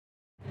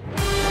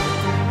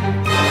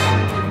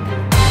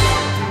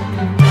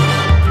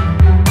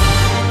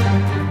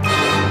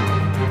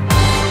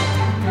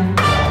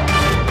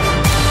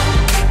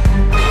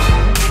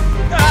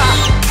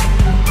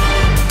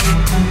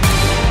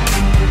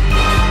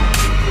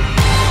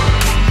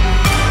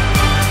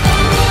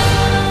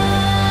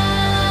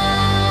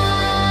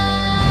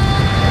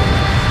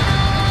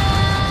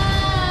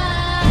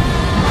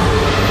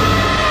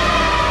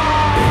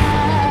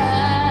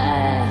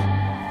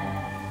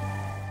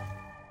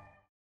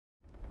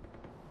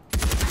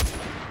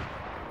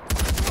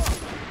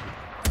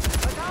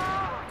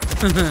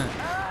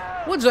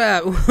What's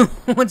that?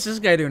 What's this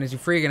guy doing? Is he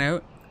freaking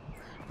out?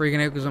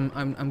 Freaking out because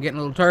I'm getting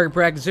a little target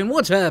practice in.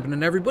 What's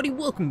happening, everybody?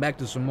 Welcome back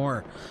to some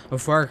more of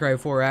Far Cry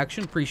 4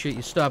 action. Appreciate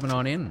you stopping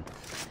on in.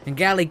 And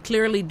Gally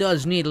clearly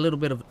does need a little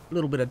bit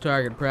of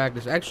target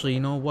practice. Actually,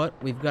 you know what?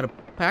 We've got a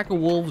pack of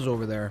wolves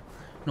over there.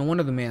 No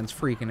wonder the man's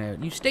freaking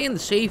out. You stay in the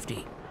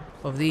safety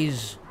of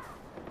these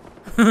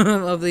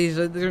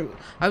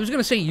I was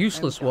gonna say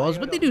useless walls,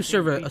 but they do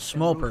serve a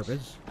small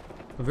purpose.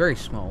 A very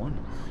small one.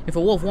 If a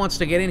wolf wants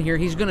to get in here,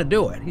 he's gonna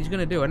do it. He's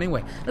gonna do it.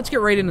 Anyway, let's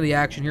get right into the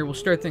action here. We'll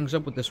start things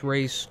up with this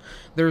race.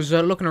 There's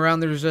looking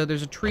around. There's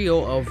a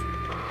trio of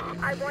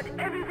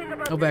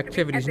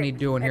activities need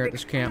doing here at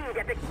this camp.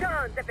 Epic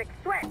dance, epic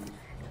sweat.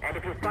 And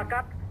if you fuck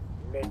up,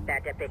 make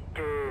that epic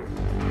too.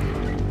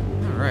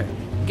 All right,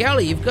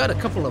 Gally, you've got a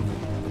couple of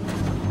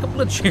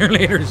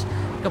cheerleaders,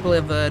 a couple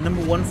of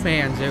 #1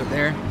 fans out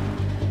there.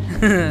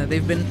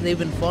 they've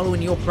been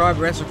following your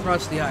progress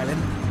across the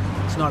island.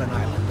 It's not an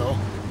island though.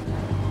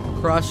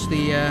 Across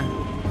the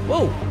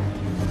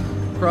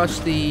across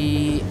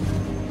the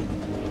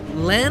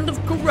land of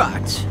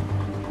Karat,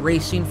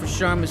 racing for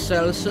Sharma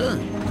Salsa.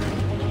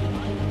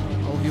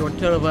 All of your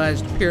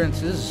televised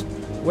appearances,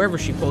 wherever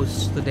she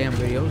posts the damn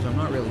videos, I'm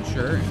not really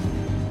sure.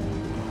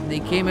 They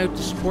came out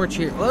to support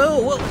you.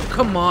 Whoa,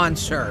 come on,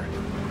 sir.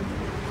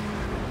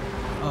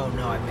 Oh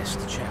no, I missed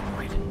the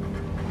checkpoint.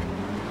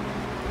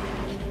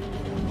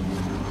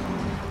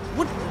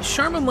 What?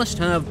 Sharma must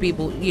have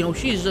people, you know,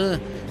 she's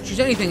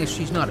anything if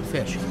she's not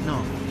efficient.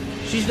 No.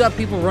 She's got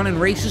people running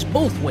races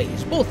both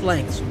ways, both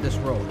lengths of this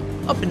road.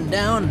 Up and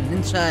down and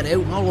inside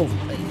out and all over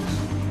the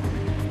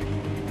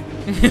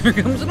place. Here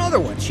comes another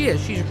one.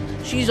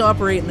 She's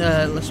operating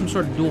some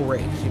sort of dual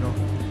race, you know.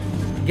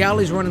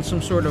 Gally's running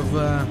some sort of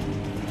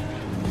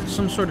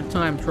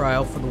time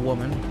trial for the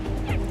woman.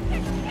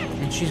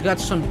 And she's got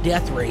some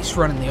death race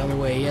running the other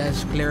way.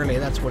 Yes, clearly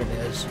that's what it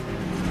is.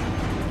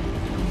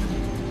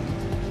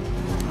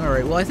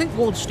 Alright, well I think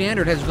gold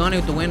standard has gone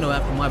out the window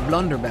after my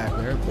blunder back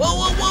there.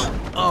 Whoa!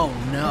 Oh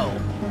no.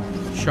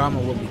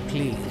 Sharma will be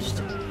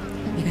pleased.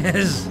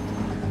 Yes.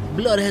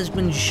 Blood has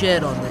been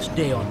shed on this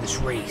day, on this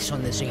race,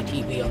 on this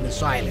ATV, on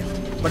this island.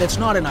 But it's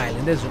not an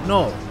island, is it?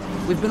 No.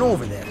 We've been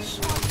over this.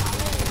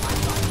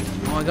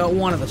 Oh, I got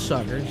one of the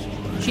suckers.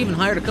 She even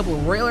hired a couple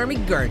of Royal Army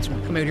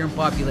Guardsmen to come out here and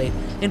populate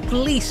and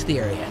police the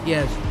area.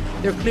 Yes.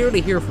 They're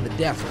clearly here for the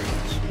death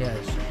race. Yes.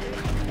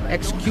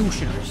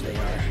 Executioners they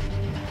are.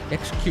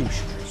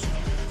 Executioners.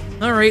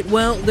 Alright,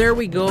 well, there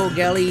we go,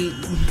 Gally.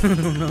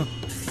 No,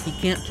 he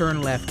can't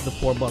turn left, the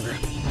poor bugger.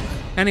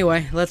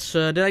 Anyway, let's,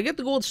 did I get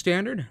the gold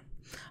standard?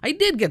 I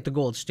did get the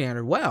gold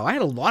standard. Wow, I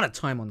had a lot of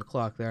time on the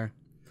clock there.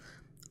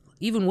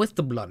 Even with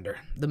the blunder,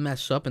 the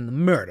mess up, and the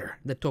murder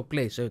that took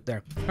place out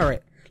there.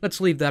 Alright, let's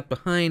leave that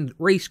behind.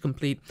 Race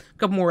complete. A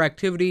couple more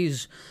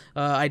activities.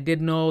 I do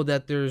know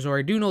that there's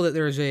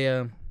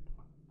a,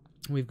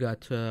 we've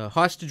got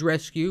hostage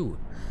rescue.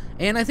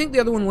 And I think the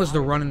other one was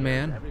the running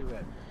man.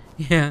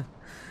 Yeah.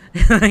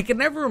 I can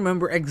never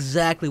remember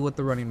exactly what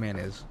the running man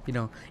is. You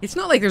know, it's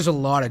not like there's a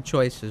lot of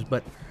choices,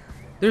 but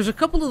there's a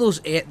couple of those,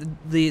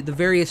 the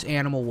various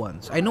animal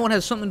ones. I know it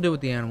has something to do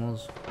with the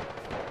animals.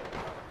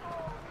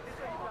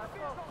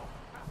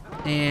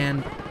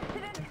 And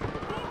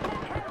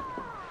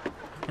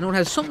I know it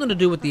has something to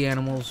do with the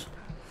animals.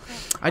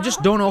 I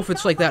just don't know if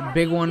it's like that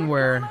big one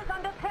where...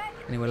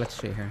 Anyway, let's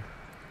see here.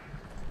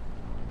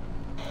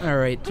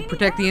 Alright, to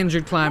protect the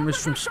injured climbers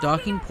from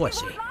stalking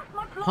pussy.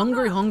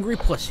 Hungry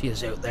pussy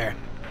is out there,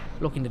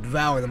 looking to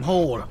devour them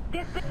whole.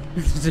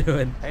 Let's do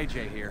it.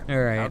 AJ here.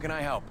 Alright. How can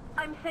I help?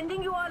 I'm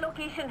sending you our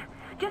location.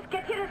 Just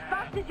get here as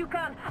fast as you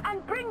can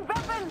and bring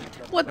weapons.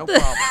 What No the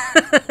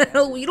problem.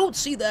 hell? You don't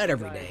see that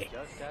every day.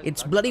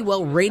 It's bloody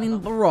well raining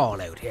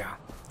brawl out here.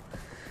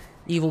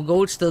 Evil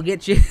goats, they'll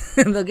get you.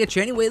 They'll get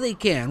you any way they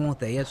can, won't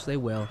they? Yes, they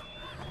will.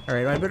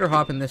 Alright, I better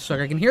hop in this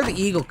sucker. I can hear the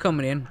eagle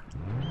coming in.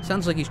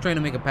 Sounds like he's trying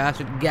to make a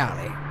pass at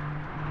Gally.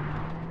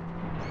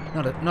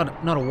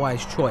 Not a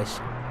wise choice,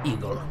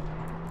 eagle.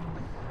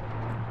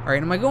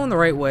 Alright, am I going the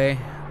right way?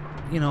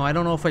 You know, I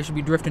don't know if I should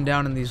be drifting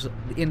down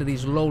into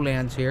these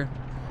lowlands here.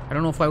 I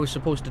don't know if I was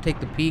supposed to take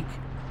the peak.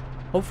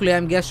 Hopefully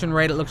I'm guessing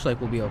right. It looks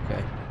like we'll be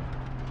okay.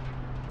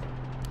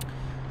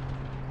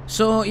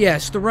 So,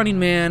 yes, the running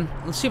man.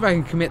 Let's see if I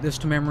can commit this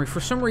to memory. For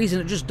some reason,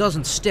 it just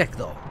doesn't stick,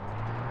 though.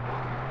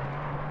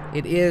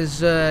 It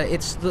is,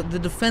 it's the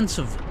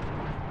defensive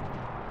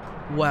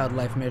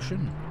wildlife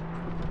mission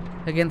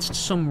against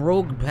some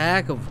rogue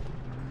pack of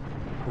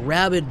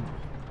rabid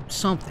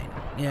something.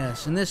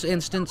 Yes, in this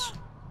instance,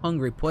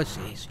 hungry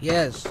pussies.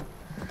 Yes.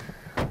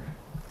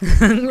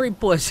 Hungry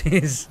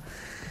pussies.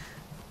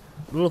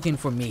 Looking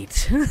for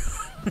meat.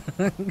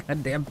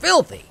 Goddamn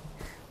filthy.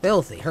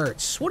 Filthy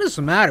hurts. What is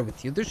the matter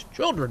with you? There's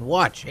children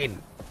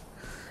watching.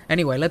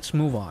 Anyway, let's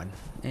move on.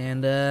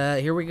 And,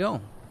 here we go.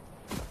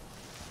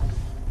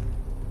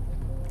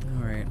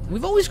 Alright.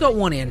 We've always got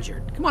one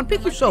injured. Come on,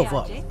 pick yourself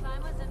up.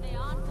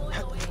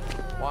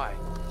 Why?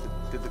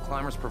 Did the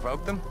climbers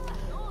provoke them?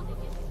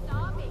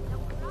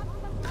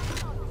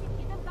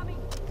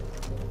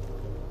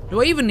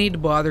 Do I even need to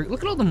bother?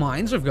 Look at all the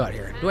mines I've got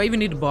here. Do I even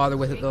need to bother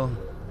with it, though?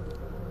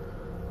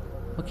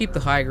 We'll keep the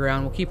high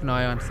ground. We'll keep an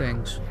eye on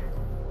things.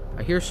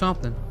 I hear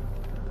something.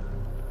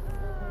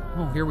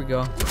 Oh, here we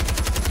go.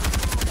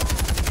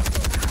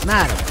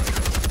 Madam,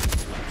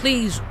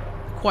 please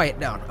quiet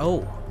down.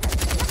 Oh.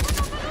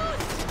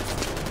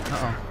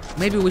 Uh-oh.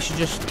 Maybe we should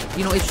just...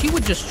 You know, if she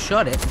would just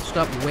shut it and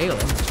stop wailing.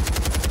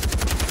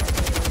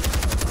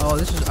 Oh,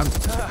 this is...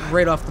 I'm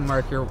right off the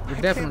mark here.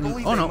 We're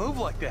definitely... Oh, no. Move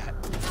like that.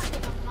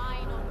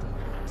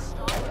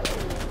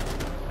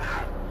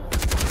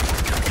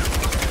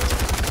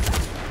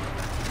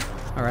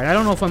 Alright, I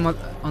don't know if I'm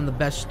on the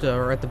best,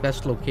 or at the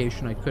best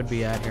location I could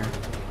be at here.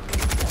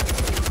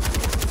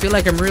 I feel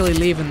like I'm really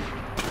leaving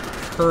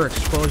her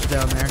exposed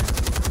down there.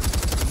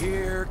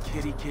 Here,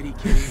 kitty, kitty,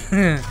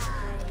 kitty.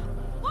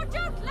 Watch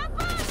out,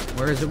 leopard!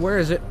 Where is it? Where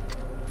is it?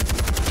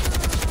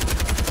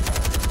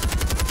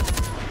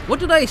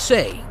 What did I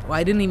say? Well,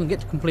 I didn't even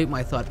get to complete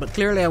my thought, but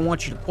clearly I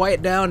want you to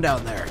quiet down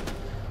there.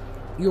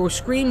 Your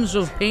screams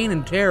of pain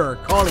and terror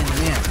are calling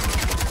me in.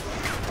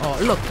 Oh,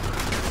 look.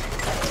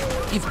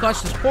 You've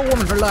cost this poor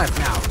woman her life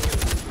now.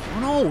 Oh,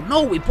 no,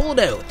 no, we pulled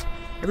out.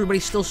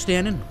 Everybody's still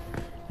standing.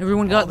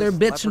 Everyone got their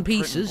bits and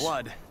pieces.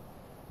 Blood.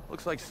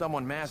 Looks like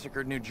someone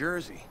massacred New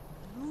Jersey.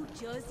 New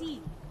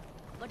Jersey?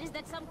 What is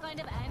that, some kind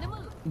of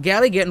animal?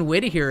 Gally getting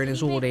witty here in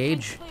his old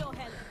age.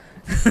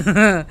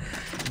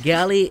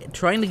 Gally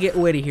trying to get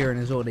witty here in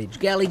his old age.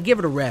 Gally, give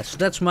it a rest.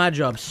 That's my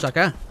job,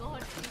 sucker.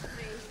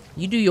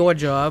 You do your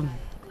job,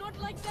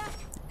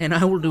 and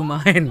I will do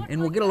mine, and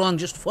we'll get along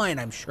just fine,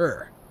 I'm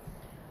sure.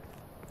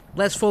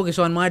 Less focus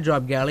on my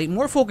job, Gally.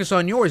 More focus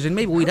on yours, and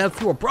maybe we'd have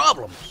fewer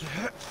problems.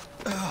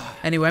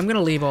 Anyway, I'm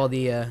gonna leave all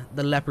the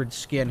leopard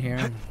skin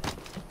here.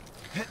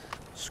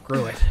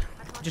 Screw it.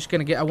 Just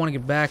gonna get. I want to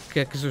get back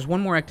because there's one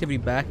more activity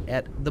back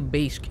at the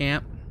base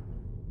camp,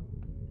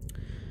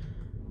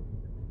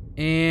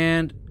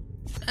 and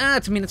I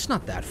mean it's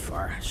not that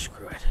far.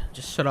 Screw it.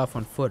 Just set off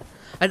on foot.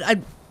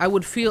 I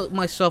would feel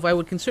myself. I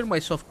would consider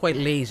myself quite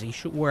lazy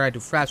where I do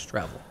fast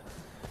travel.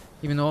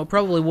 Even though it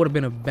probably would have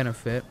been a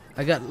benefit.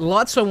 I got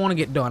lots I want to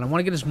get done. I want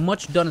to get as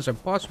much done as I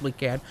possibly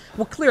can.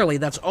 Well, clearly,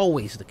 that's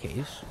always the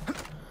case.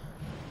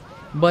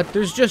 But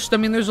there's just, I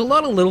mean, there's a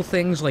lot of little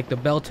things like the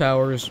bell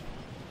towers.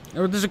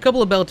 Or there's a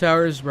couple of bell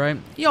towers, right?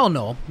 Y'all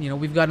know. You know,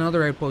 we've got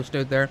another outpost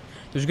out there.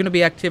 There's going to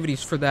be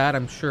activities for that,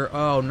 I'm sure.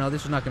 Oh, no,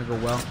 this is not going to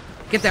go well.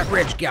 Get that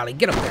ridge, Gally.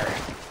 Get up there.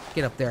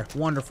 Get up there.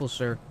 Wonderful,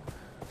 sir.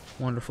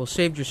 Wonderful.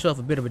 Saved yourself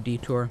a bit of a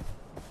detour.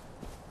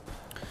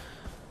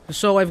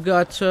 So I've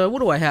got, what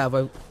do I have?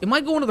 Am I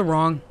going to the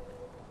wrong?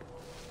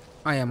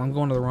 I am. I'm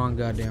going to the wrong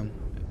goddamn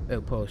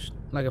outpost.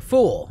 Like a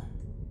fool.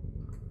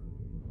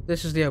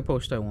 This is the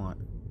outpost I want.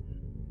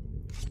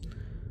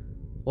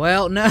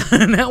 Well, now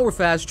we're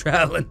fast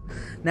traveling.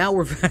 Now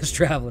we're fast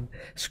traveling.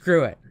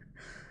 Screw it.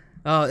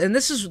 And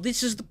these are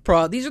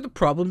the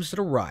problems that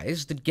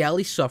arise that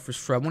Gally suffers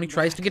from when he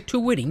tries to get too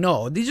witty.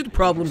 No, these are the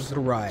problems that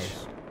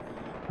arise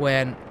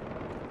when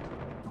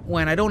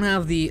I don't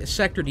have the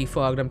sector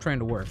defogged. I'm trying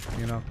to work,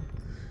 you know,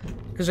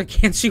 because I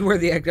can't see where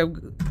the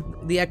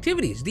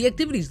activities. The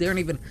activities, they aren't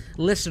even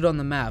listed on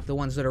the map. The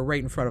ones that are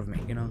right in front of me,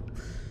 you know.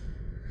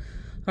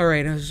 All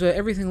right, is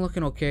everything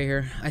looking okay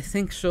here? I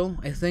think so.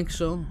 I think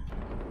so.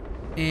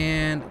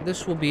 And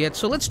this will be it.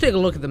 So let's take a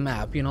look at the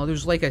map. You know,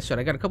 there's, like I said,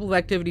 I got a couple of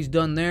activities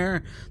done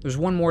there. There's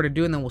one more to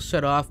do, and then we'll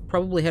set off.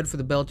 Probably head for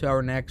the bell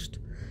tower next,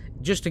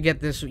 just to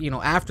get this, you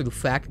know, after the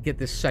fact, get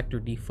this sector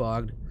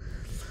defogged.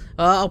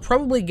 I'll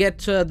probably get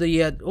to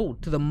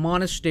the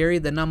monastery,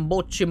 the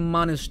Namboche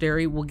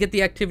Monastery. We'll get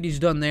the activities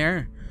done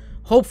there.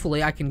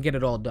 Hopefully, I can get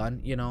it all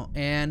done, you know.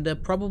 And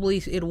probably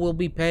it will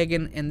be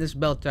Pagan and this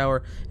bell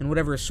tower and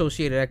whatever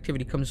associated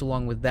activity comes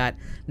along with that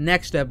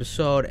next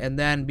episode. And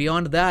then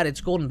beyond that,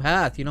 it's Golden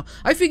Path, you know.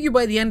 I figure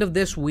by the end of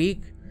this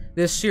week,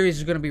 this series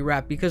is going to be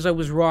wrapped, because I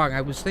was wrong.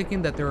 I was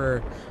thinking that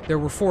there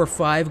were 4 or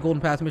 5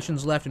 Golden Path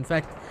missions left. In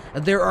fact,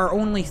 there are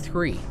only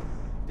 3.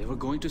 They were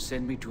going to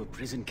send me to a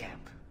prison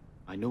camp.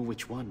 I know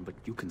which one, but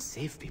you can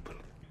save people.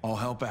 I'll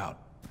help out.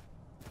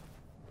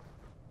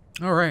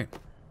 All right.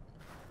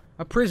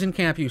 A prison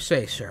camp, you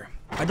say, sir.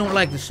 I don't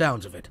like the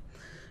sounds of it.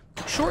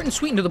 Short and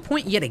sweet and to the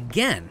point yet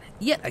again.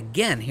 Yet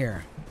again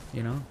here,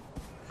 you know.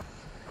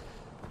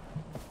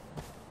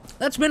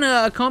 That's been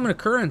a common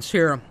occurrence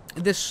here,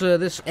 this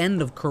end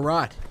of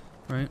Karat,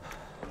 right?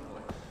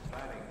 I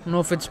don't know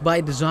if it's by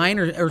design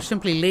or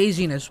simply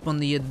laziness on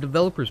the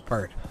developer's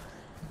part.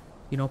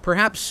 You know,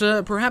 perhaps,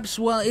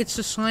 well, it's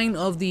a sign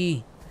of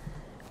the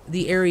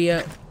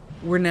area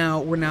we're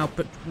now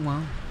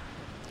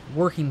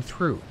working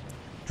through,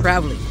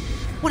 traveling.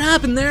 What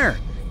happened there?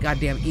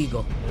 Goddamn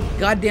eagle!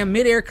 Goddamn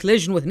mid-air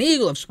collision with an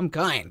eagle of some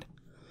kind.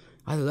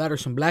 Either that or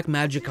some black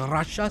magic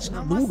Rakshasa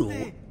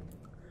voodoo.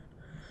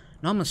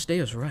 Namaste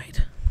is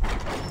right.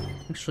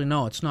 Actually,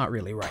 no, it's not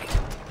really right.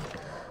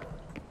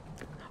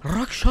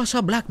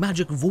 Rakshasa black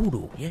magic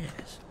voodoo.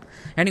 Yes.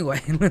 Anyway,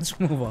 let's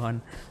move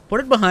on. Put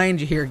it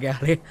behind you here,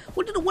 Gally.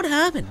 What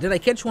happened? Did I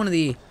catch one of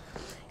the...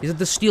 Is it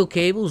the steel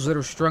cables that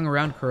are strung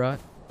around Karat?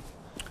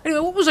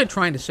 Anyway, what was I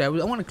trying to say? I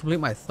want to complete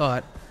my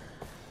thought.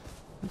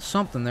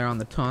 Something there on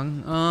the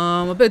tongue.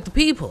 About the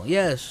people,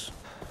 yes.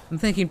 I'm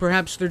thinking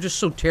perhaps they're just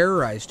so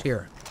terrorized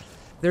here.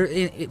 They're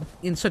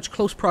in such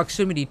close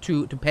proximity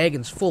to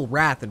pagans' full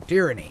wrath and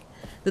tyranny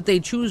that they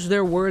choose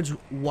their words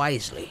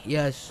wisely,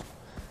 yes.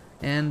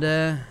 And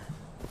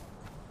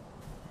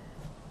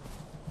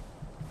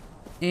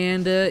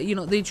you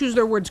know, they choose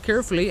their words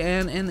carefully,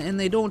 and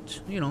they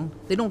don't, you know,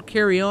 they don't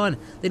carry on.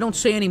 They don't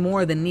say any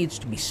more than needs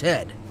to be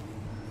said.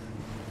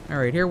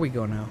 Alright, here we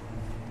go now.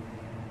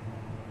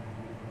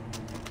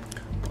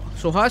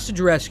 So, hostage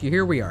rescue,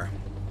 here we are.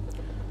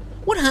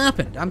 What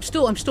happened? I'm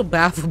still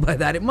baffled by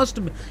that. It must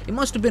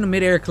have been a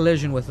mid-air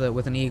collision with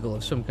an eagle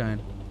of some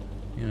kind,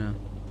 you know,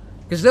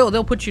 because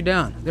they'll put you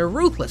down. They're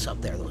ruthless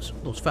up there,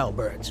 those foul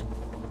birds.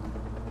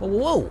 Whoa,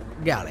 whoa,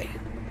 golly.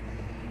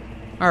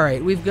 All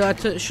right, we've got.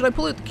 Should I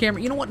pull out the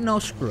camera? You know what? No,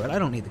 screw it. I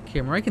don't need the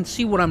camera. I can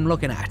see what I'm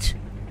looking at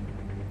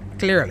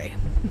clearly.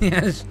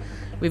 Yes,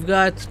 we've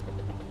got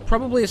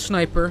probably a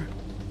sniper.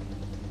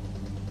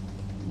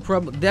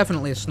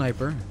 Definitely a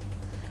sniper.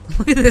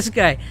 Look at this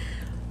guy.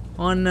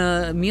 On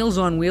Meals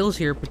on Wheels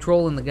here,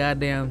 patrolling the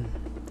goddamn...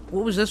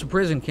 What was this? A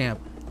prison camp.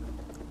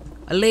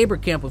 A labor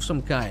camp of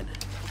some kind.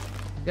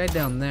 Guy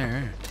down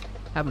there,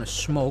 having a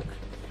smoke.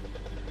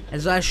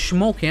 As I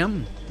smoke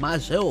him,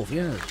 myself,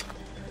 yes.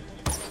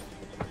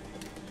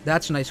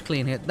 That's a nice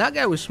clean hit. That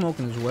guy was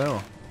smoking as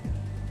well.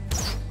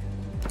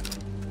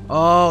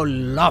 Oh,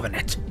 loving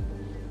it.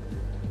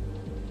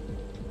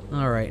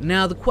 Alright,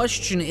 now the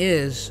question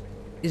is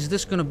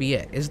this going to be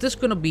it? Is this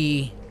going to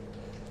be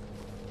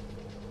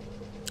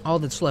all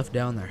that's left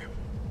down there?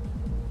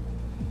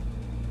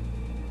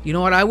 You know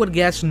what? I would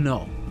guess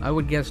no. I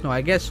would guess no.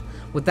 I guess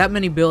with that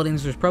many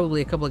buildings, there's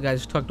probably a couple of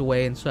guys tucked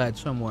away inside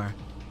somewhere.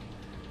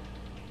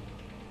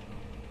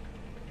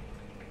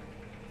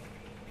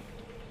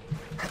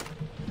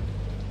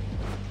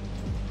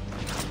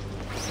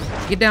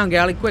 Get down,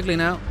 Galley, quickly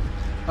now.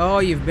 Oh,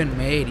 you've been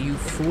made, you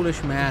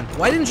foolish man.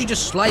 Why didn't you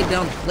just slide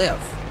down the cliff?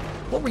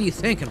 What were you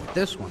thinking with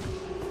this one?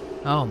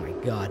 Oh my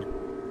god.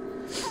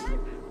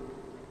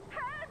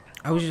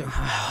 I was just,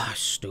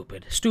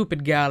 stupid.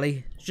 Stupid,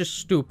 Galley. Just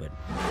stupid.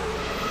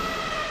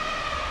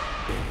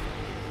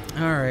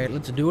 Alright,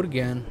 let's do it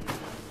again.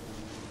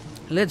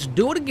 Let's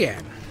do it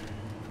again.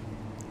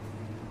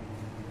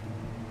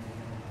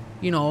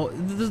 You know,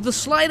 the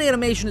slide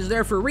animation is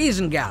there for a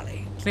reason,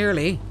 Galley.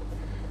 Clearly.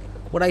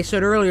 What I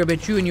said earlier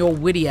about you and your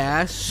witty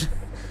ass.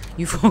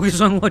 You focus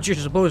on what you're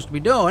supposed to be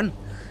doing,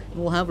 and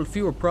we'll have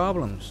fewer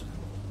problems.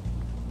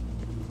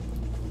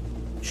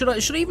 Should I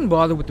even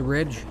bother with the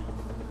ridge?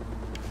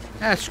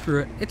 Ah, screw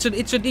it.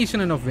 It's a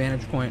decent enough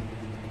vantage point.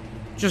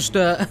 Just,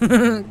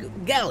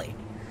 Galley.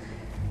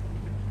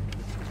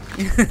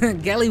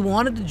 Galley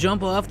wanted to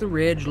jump off the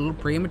ridge a little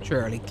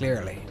prematurely,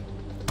 clearly.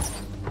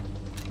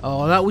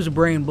 Oh, that was a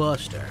brain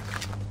buster.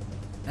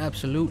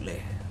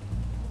 Absolutely.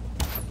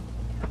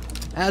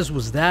 As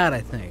was that, I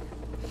think.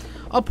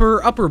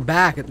 Upper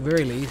back at the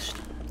very least.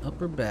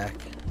 Upper back.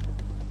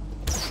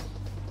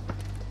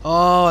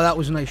 Oh, that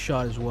was a nice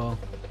shot as well.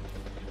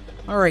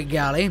 Alright,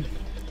 Galley.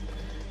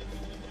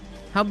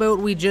 How about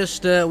we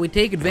just, we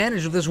take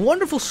advantage of this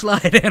wonderful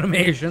slide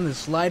animation, this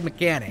slide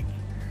mechanic.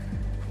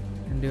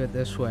 And do it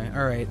this way.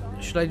 Alright,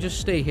 should I just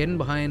stay hidden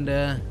behind,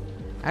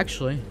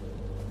 actually.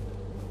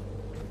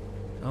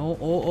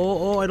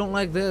 Oh, I don't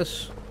like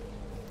this.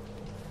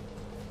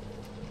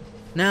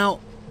 Now,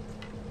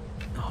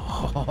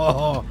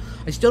 oh,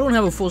 I still don't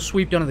have a full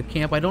sweep down to the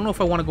camp. I don't know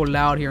if I want to go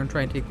loud here and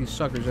try and take these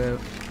suckers out.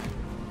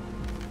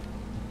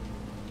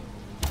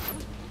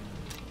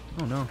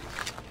 Oh, no.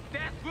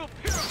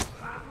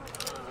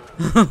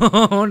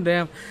 Oh,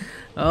 damn.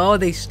 Oh,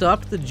 they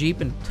stopped the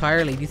Jeep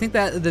entirely. Do you think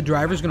that the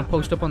driver's going to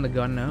post up on the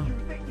gun now?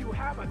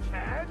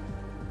 I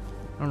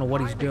don't know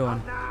what he's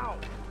doing.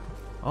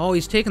 Oh,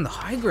 he's taking the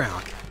high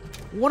ground.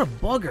 What a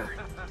bugger.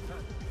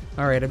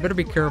 Alright, I better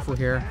be careful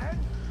here.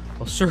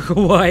 I'll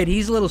circle wide.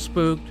 He's a little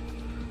spooked.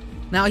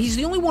 Now, he's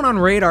the only one on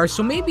radar,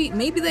 so maybe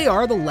they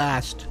are the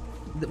last.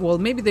 Well,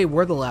 maybe they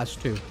were the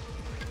last two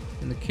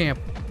in the camp.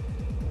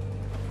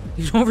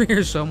 He's over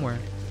here somewhere.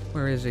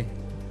 Where is he?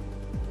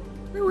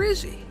 Where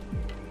is he?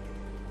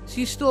 Is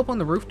he still up on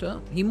the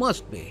rooftop? He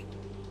must be.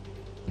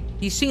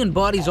 He's seeing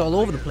bodies all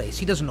over the place.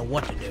 He doesn't know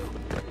what to do.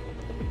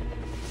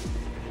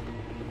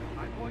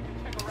 I'm going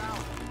to check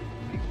around.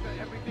 Make sure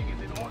everything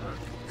is in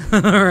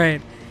order.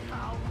 Alright.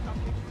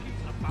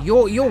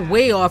 You're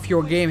way off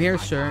your game here,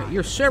 sir.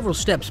 You're several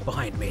steps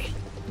behind me.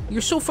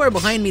 You're so far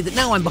behind me that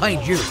now I'm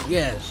behind you.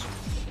 Yes.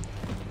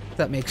 If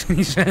that makes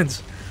any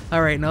sense.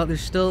 Alright, no, we've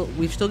still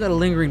got a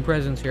lingering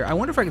presence here. I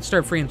wonder if I can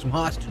start freeing some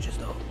hostages,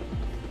 though.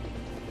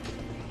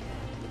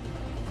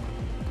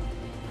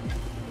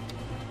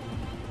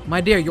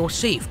 My dear, you're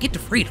safe. Get to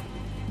freedom.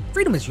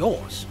 Freedom is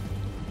yours.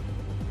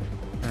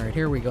 Alright,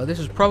 here we go. This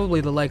is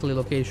probably the likely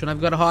location.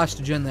 I've got a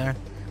hostage in there.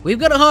 We've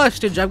got a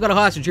hostage. I've got a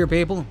hostage here,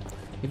 people.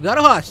 We've got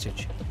a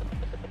hostage.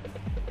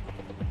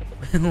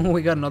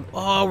 We got another...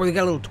 Oh, we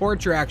got a little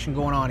torture action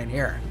going on in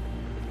here.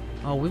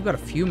 Oh, we've got a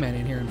few men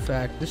in here, in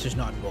fact. This is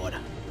not good.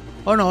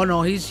 Oh,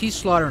 no, he's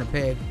slaughtering a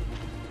pig.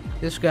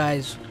 This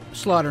guy's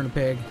slaughtering a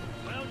pig.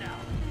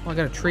 Oh, I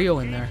got a trio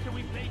in there.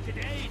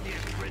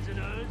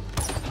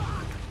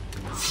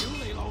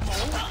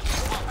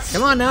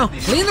 Come on now,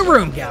 clean the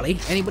room, Galley.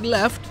 Anybody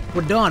left?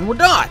 We're done. We're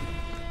done.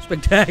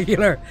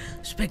 Spectacular.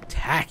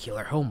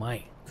 Spectacular. Oh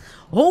my.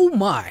 Oh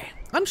my.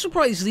 I'm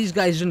surprised these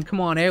guys didn't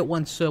come on out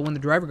once when the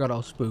driver got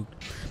all spooked.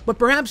 But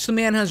perhaps the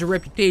man has a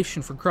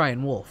reputation for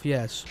crying wolf,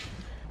 yes.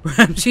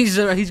 Perhaps he's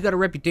got a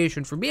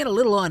reputation for being a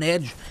little on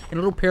edge and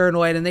a little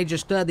paranoid, and they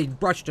just they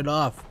brushed it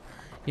off,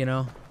 you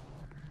know.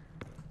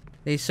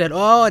 They said,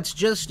 "Oh, it's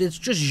just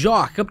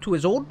Jacques up to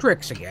his old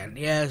tricks again."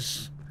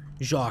 Yes,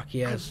 Jacques.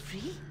 Yes.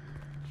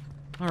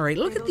 All right,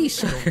 look at these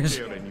suckers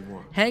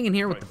hanging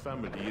here with the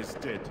family is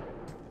dead.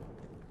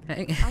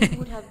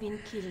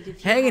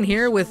 Hanging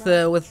here with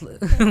with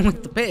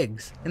the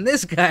pigs, and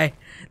this guy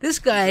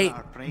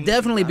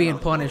definitely being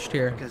punished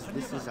here.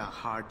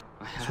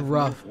 It's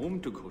rough.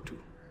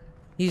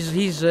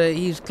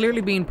 He's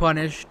clearly being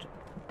punished.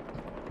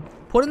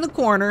 Put in the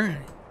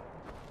corner.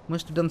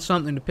 Must have done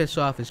something to piss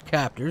off his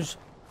captors.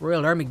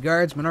 Royal Army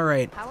Guardsmen. All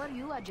right. How are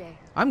you, Ajay?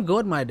 I'm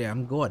good, my dear.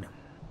 I'm good.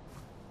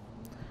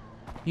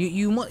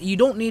 You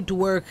don't need to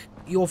work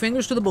your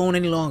fingers to the bone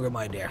any longer,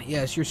 my dear.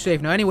 Yes, you're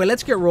safe now. Anyway,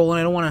 let's get rolling.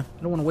 I don't want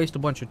to waste a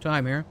bunch of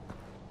time here.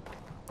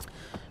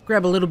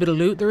 Grab a little bit of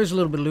loot. There is a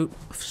little bit of loot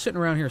sitting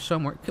around here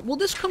somewhere. Will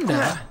this come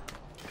down?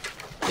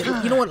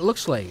 You know what? It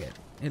looks like it.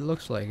 It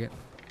looks like it.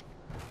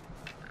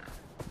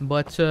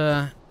 But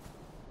well,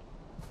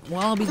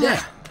 I'll be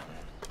dead.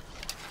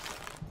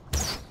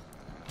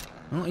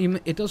 Well,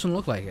 it doesn't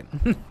look like it.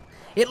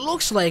 It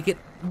looks like it,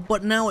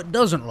 but now it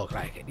doesn't look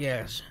like it.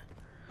 Yes.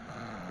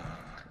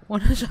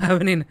 What is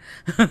happening?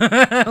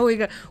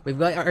 We've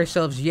got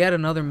ourselves yet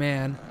another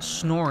man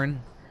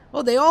snoring.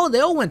 Oh, they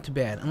all went to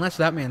bed, unless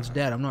that man's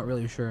dead. I'm not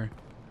really sure.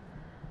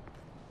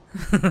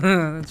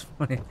 That's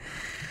funny.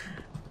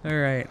 All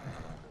right.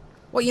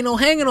 Well, you know,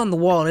 hanging on the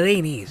wall, it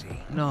ain't easy.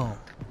 No.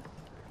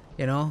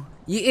 You know,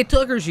 it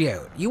tuckers you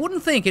out. You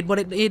wouldn't think it,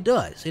 but it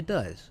does. It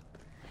does.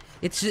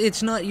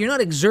 It's not. You're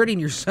not exerting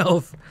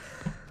yourself.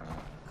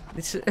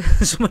 It's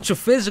as much a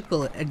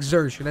physical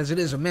exertion as it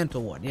is a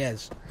mental one.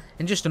 Yes.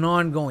 And just an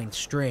ongoing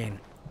strain.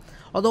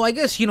 Although I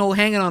guess, you know,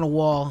 hanging on a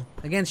wall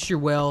against your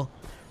will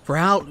for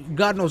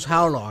God knows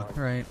how long,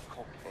 right?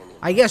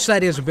 I guess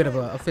that is a bit of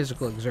a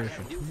physical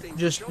exertion.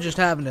 Just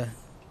having to,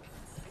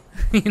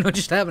 you know,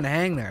 just having to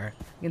hang there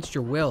against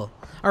your will.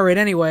 All right.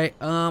 Anyway,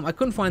 I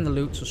couldn't find the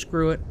loot, so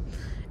screw it.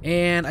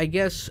 And I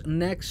guess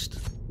next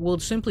will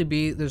simply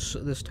be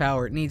this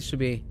tower. It needs to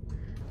be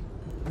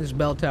this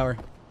bell tower.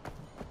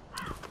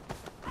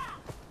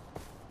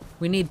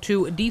 We need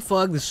to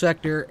defog the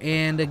sector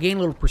and gain a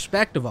little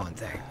perspective on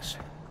things.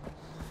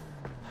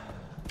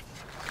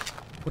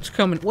 What's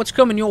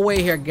coming your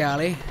way here,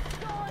 Galley?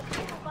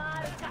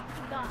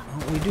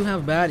 Oh, we do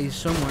have baddies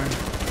somewhere.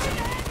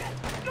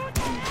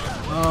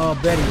 Oh,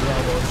 Betty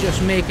Rubble,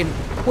 just making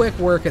quick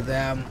work of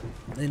them.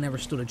 They never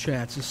stood a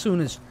chance. As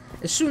soon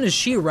as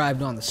she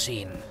arrived on the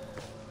scene.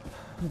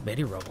 Oh,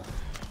 Betty Rubble.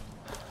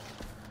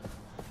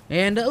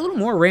 And a little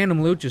more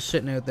random loot just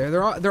sitting out there.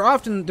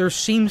 There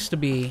seems to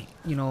be,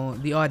 you know,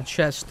 the odd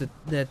chest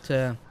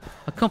that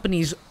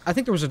accompanies. I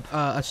think there was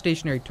a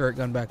stationary turret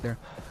gun back there.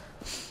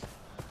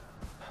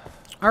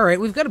 All right,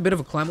 we've got a bit of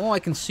a climb. Oh, I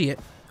can see it.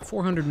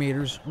 400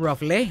 meters,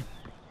 roughly.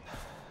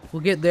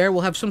 We'll get there.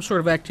 We'll have some sort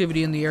of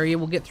activity in the area.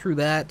 We'll get through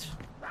that.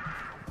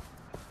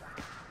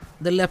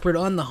 The leopard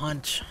on the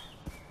hunt.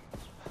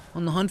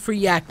 On the hunt for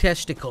yak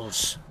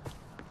testicles.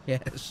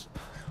 Yes.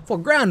 For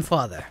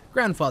grandfather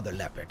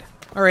leopard.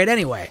 Alright,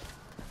 anyway.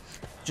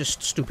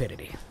 Just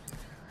stupidity.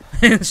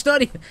 It's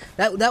not even,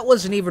 that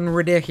wasn't even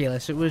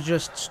ridiculous. It was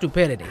just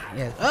stupidity.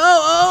 Yeah.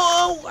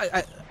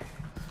 Oh!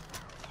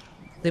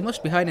 They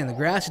must be hiding in the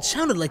grass. It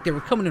sounded like they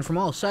were coming in from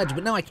all sides,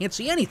 but now I can't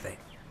see anything.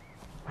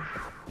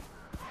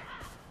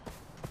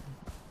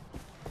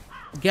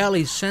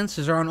 Galley's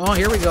senses are on... Oh,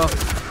 here we go. I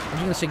was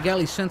going to say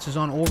Galley's senses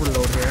on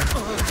overload here.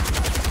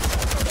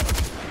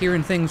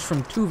 Hearing things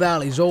from 2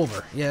 valleys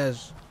over.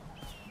 Yes.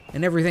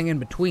 And everything in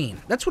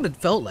between. That's what it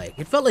felt like.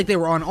 It felt like they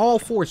were on all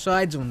 4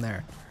 sides of them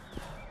there.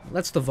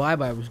 That's the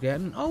vibe I was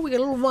getting. Oh, we got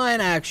a little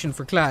vine action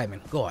for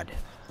climbing. Good.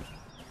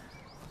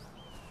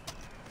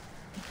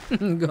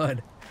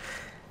 Good.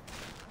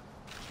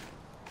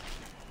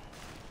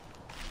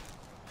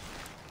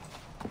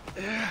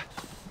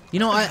 You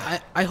know,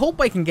 I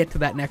hope I can get to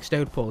that next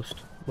outpost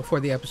before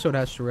the episode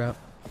has to wrap.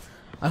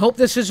 I hope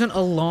this isn't a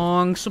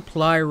long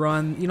supply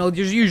run. You know,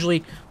 there's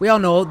usually... We all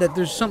know that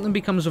there's something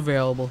becomes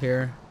available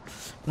here.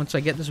 Once I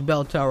get this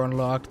bell tower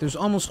unlocked, there's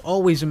almost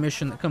always a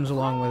mission that comes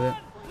along with it.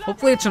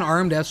 Hopefully it's an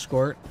armed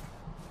escort.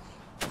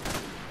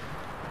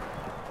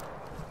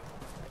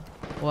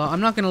 Well,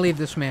 I'm not going to leave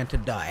this man to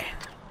die.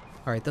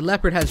 Alright, the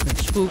leopard has been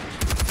spooked.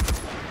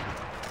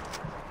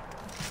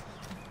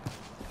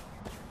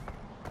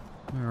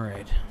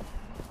 Alright.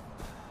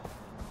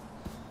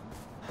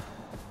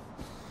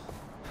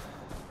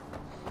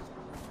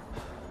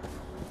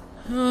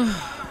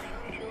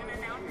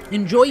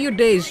 Enjoy your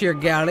days here,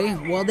 Galley,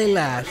 while they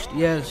last.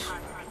 Yes.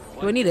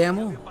 Do I need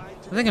ammo?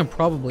 I think I'm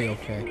probably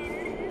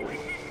okay.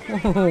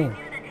 Whoa.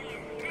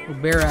 Little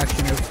bear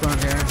action in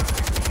front here.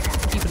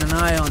 Keeping an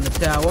eye on the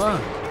tower.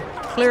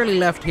 Clearly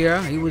left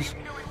here. He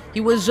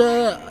was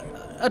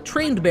a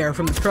trained bear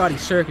from the Karate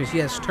Circus.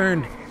 Yes,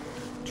 turned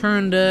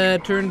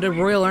a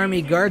Royal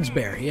Army Guards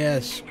bear.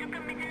 Yes.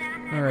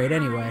 All right.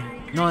 Anyway,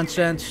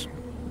 nonsense.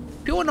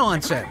 Pure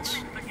nonsense.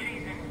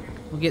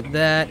 We'll get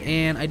that,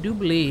 and I do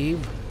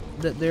believe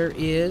that there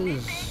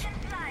is.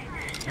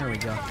 There we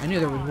go. I knew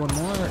there was one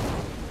more.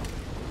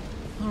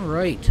 All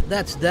right,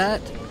 that's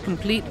that.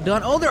 Complete,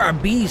 done. Oh, there are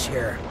bees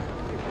here.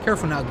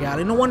 Careful now,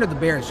 Gally. No wonder the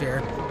bear's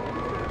here.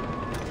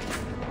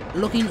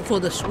 Looking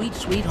for the sweet,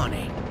 sweet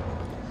honey.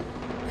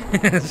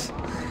 Yes.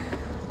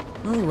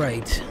 All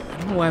right. I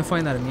don't know why I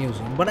find that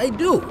amusing, but I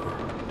do.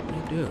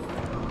 I do.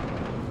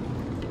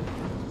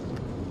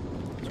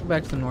 Let's go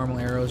back to the normal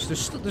arrows.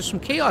 There's some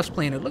chaos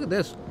playing it. Look at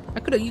this.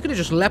 You could have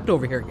just leapt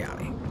over here,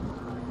 Gally.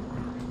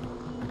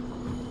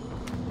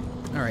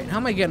 Alright, how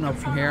am I getting up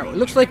from here? It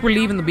looks like we're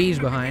leaving the bees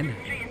behind.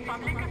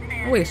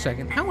 Oh, wait a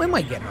second. How am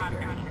I getting up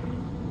here?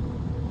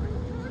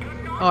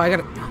 Oh, I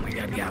gotta... Oh my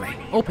god, Gally.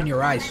 Open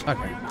your eyes,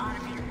 sucker.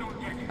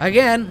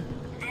 Again,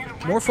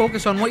 more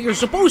focus on what you're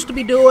supposed to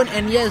be doing,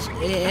 and yes,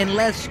 and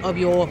less of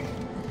your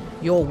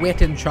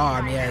wit and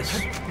charm,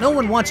 yes. No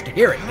one wants to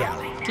hear it,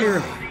 Gally,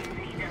 clearly.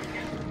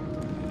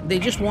 They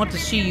just want to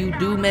see you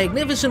do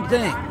magnificent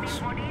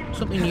things.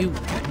 Something you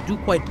do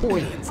quite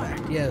poorly, in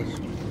fact, yes.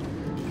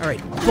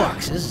 Alright,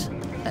 boxes.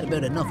 Had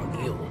about enough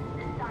of you.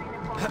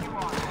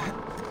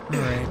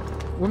 Alright.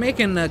 We're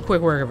making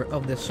quick work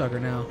of this sucker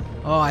now.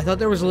 Oh, I thought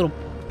there was a little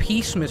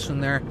piece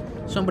missing there.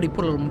 Somebody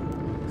put a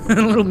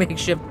little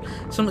makeshift,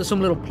 some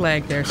little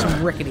plank there,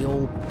 some rickety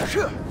old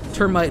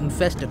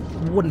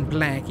termite-infested wooden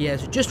plank,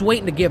 yes. Just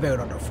waiting to give out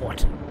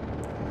underfoot.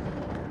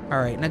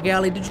 Alright, now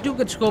Gally, did you do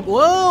good scope?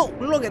 Whoa!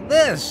 Look at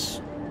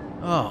this!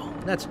 Oh,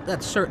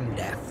 that's certain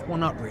death. Well,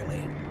 not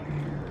really.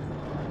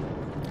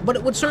 But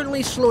it would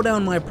certainly slow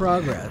down my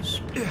progress.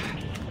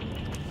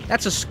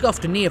 That's a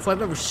scuffed knee if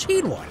I've ever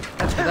seen one.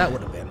 That's what that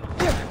would have been.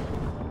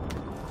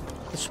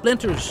 The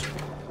splinters,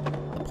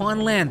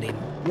 upon landing,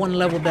 one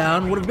level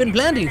down, would have been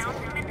plentiful.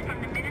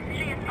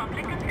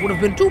 Would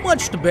have been too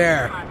much to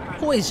bear.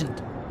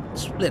 Poisoned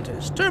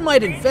splinters.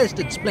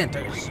 Termite-infested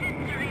splinters.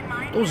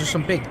 Those are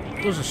some big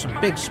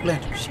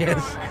splinters,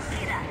 yes.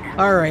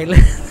 Alright,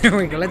 there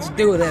we go. Let's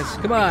do this.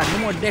 Come on, no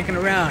more dicking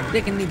around.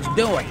 Dicking needs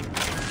doing.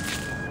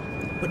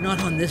 But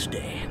not on this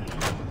day.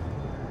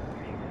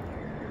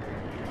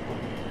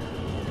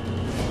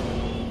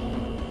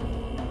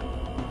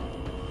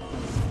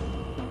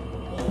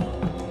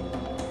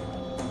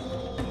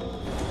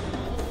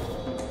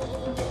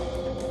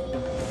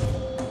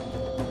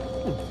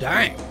 Oh,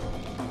 dang.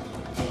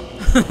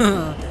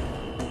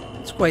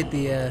 It's quite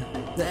the,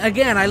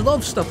 again, I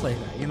love stuff like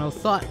that, you know,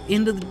 thought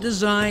into the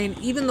design,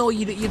 even though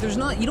you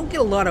don't get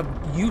a lot of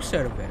use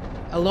out of it.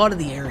 A lot of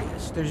the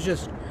areas.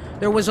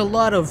 There was a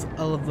lot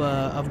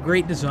of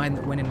great design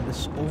that went into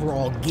this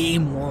overall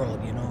game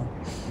world, you know.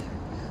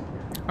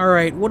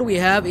 Alright, what do we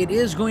have? It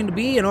is going to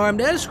be an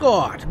armed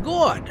escort.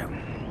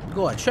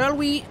 Good. Shall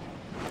we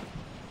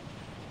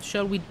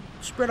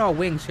spread our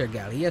wings here,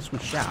 Gally? Yes, we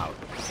shall.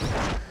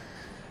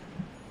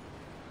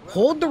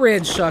 Hold the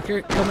ridge,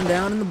 sucker. Coming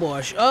down in the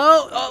bush.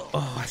 Oh,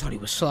 I thought he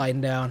was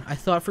sliding down. I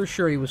thought for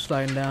sure he was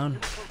sliding down.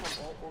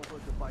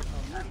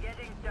 I'm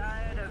getting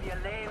tired of your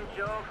lame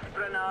jokes,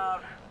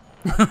 Pranav.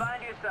 I'll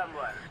find you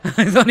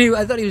someone.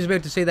 I thought he was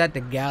about to say that to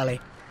Gally.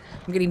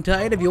 I'm getting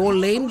tired of your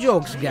lame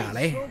jokes,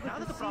 Gally.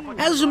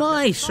 As am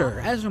I,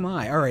 sir. As am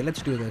I. Alright,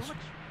 let's do this.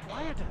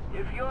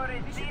 If you're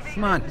receiving...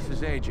 Come on. This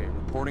is AJ,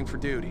 reporting for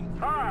duty.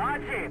 Ah,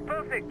 Ajay,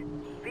 perfect.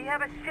 We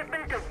have a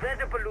shipment of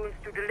weather balloons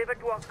to deliver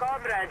to our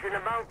comrades in the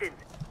mountains.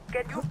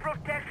 Can you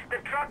protect the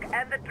truck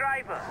and the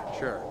driver?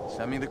 Sure,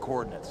 send me the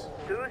coordinates.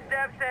 2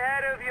 steps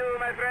ahead of you,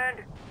 my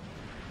friend.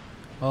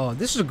 Oh,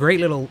 this is a great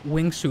little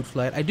wingsuit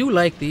flight. I do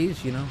like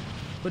these, you know.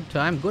 Good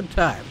time, good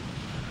time.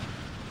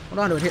 Hold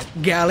on to it here,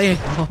 Gally.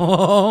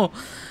 Oh,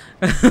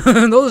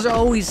 those are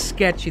always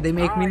sketchy. They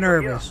make me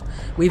nervous.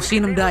 We've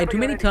seen him die too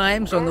many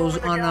times on those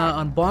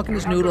on bonking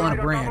his noodle on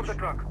a branch,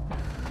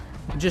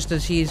 just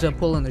as he's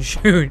pulling the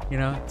chute. You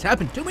know, it's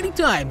happened too many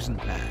times in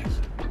the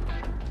past.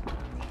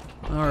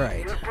 All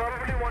right. You're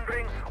probably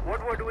wondering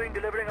what we're doing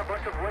delivering a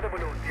bunch of weather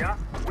balloons, yeah?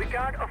 We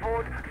can't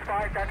afford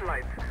spy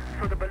satellites,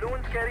 so the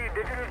balloons carry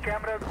digital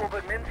cameras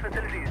over MIN's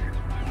facilities.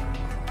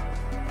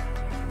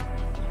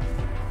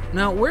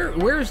 Now,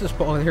 where is this?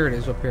 Oh, here it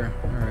is up here.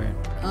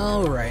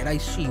 All right, I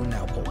see you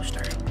now,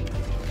 poster.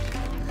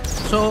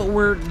 So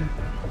we're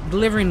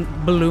delivering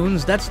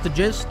balloons. That's the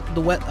gist,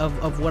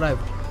 of what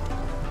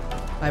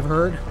I've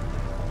heard.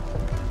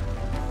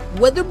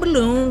 Weather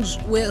balloons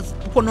with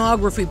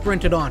pornography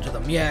printed onto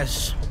them.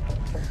 Yes.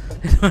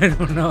 I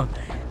don't know.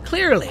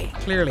 Clearly,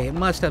 it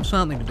must have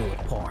something to do with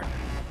porn.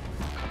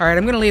 All right,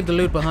 I'm gonna leave the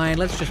loot behind.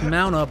 Let's just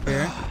mount up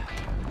here,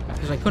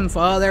 because I couldn't.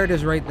 Oh, there it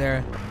is, right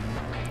there.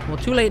 Well,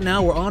 too late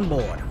now. We're on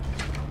board.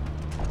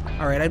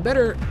 All right, I'd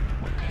better.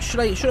 Should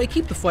I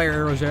keep the fire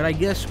arrows out? I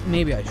guess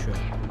maybe I should.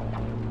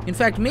 In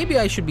fact, maybe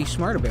I should be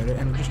smart about it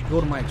and just go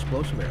to my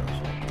explosive arrows.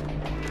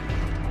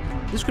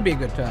 This could be a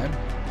good time.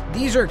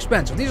 These are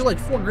expensive. These are like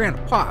 4 grand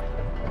a pop.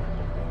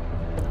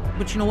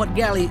 But you know what?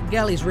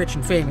 Galley's rich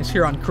and famous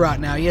here on Krot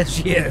now. Yes,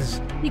 she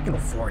is. He can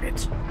afford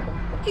it.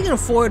 He can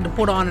afford to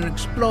put on an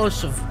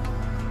explosive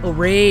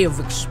array of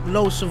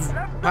explosive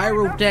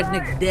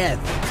pyrotechnic death.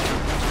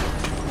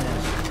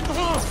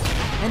 Yes.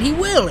 And he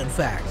will, in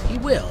fact. He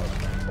will.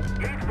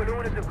 Each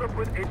balloon is equipped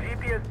with a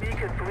GPS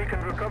beacon so we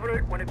can recover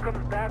it when it comes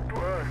back to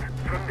Earth.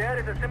 From there,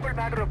 it's a simple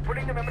matter of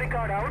pulling the memory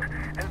card out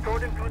and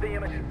sorting through the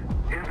images.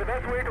 It's the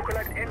best way to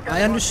collect intel.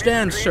 I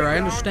understand, sir. I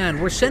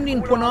understand. We're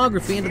sending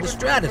pornography into the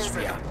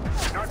stratosphere.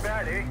 Not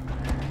bad, eh?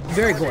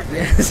 Very good,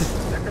 yes.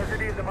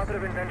 Necessity is the mother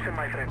of invention,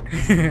 my friend.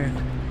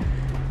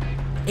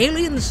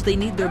 Aliens, they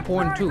need their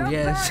porn too,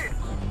 yes.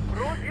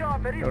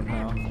 Don't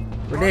know.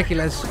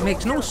 Ridiculous.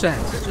 Makes no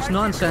sense. It's just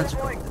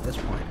nonsensical at this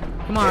point.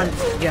 Come on,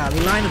 Galley,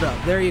 line it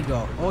up. There you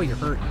go. Oh, you're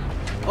hurting.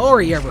 Oh,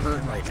 are you ever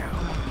hurting right now?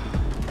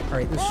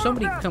 Alright, there's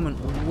somebody coming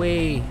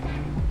way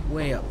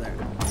up there.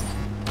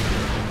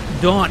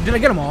 Dawn. Did I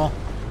get them all?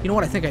 You know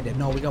what? I think I did.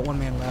 No, we got 1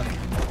 man left.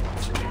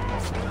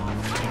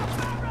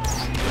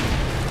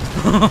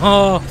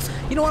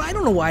 You know what? I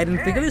don't know why I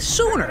didn't think of this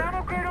sooner.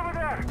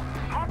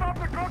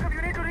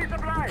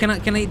 Can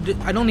I?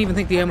 I don't even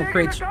think the ammo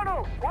crates.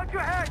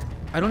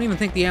 I don't even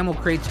think the ammo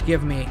crates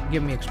give me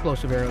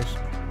explosive arrows.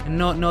 And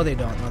no, they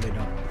don't. No, they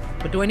don't.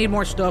 But do I need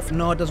more stuff?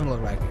 No, it doesn't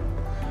look like it.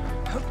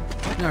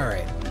 All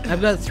right. I've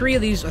got 3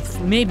 of these,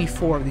 maybe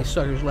 4 of these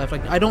suckers left.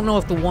 I don't know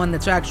if the one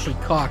that's actually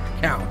cocked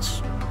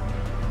counts.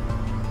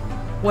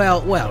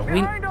 Well,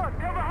 we...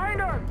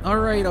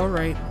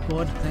 Alright.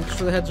 Good. Thanks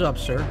for the heads up,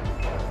 sir.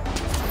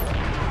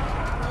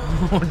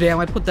 Oh, damn,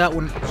 I put that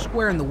one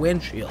square in the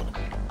windshield.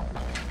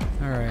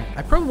 Alright.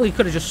 I probably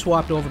could have just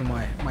swapped over to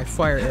my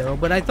fire arrow,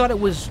 but I thought it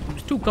was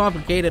too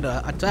complicated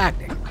a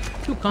tactic.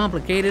 Too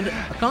complicated.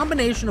 A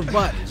combination of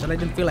buttons, and I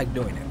didn't feel like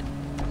doing it.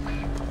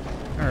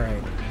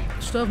 Alright.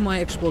 Stuff my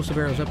explosive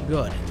arrows up.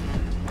 Good.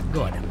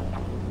 Good.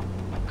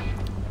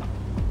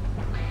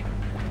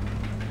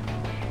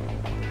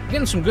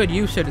 Getting some good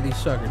use out of these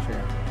suckers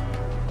here.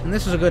 And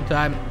this is a good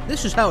time.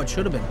 This is how it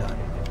should have been done.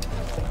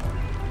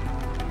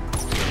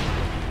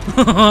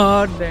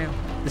 Oh, damn.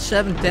 The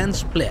 7-10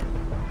 split.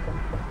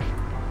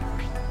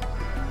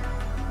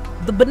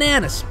 The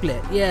banana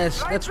split.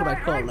 Yes, that's what I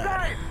call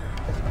that.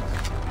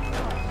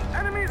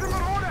 Enemies in the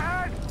road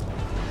ahead.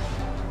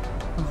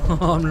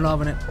 Oh, I'm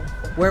loving it.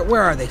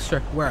 Where are they, sir?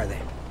 Where are they?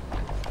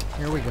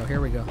 Here we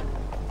go.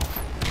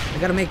 I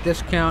gotta make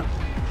this count.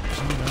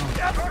 Oh, no.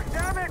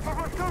 Damn it, but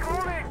we're still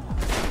rolling.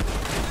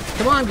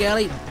 Come on,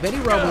 Galley. Betty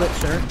rubble it,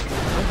 sir.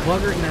 Don't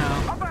bugger it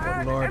now. Up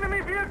ahead, Good Lord.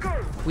 enemy vehicle.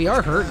 We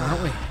are hurting,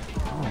 aren't we?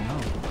 Oh,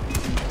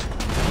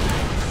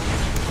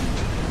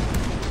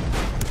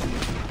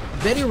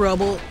 no. Betty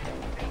rubble.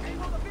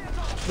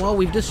 Well,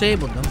 we've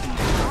disabled them.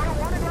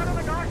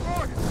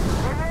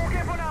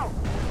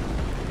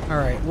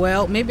 Alright,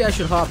 well, maybe I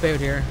should hop out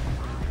here.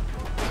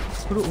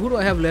 Who do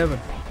I have living?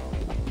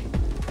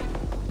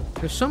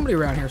 There's somebody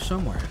around here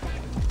somewhere.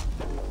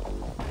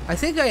 I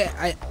think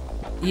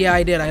yeah,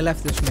 I did. I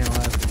left this man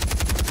alive.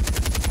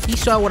 He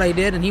saw what I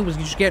did, and he was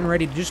just getting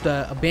ready to just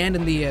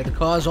abandon the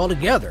cause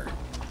altogether.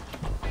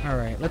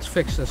 Alright, let's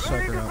fix this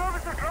sucker up.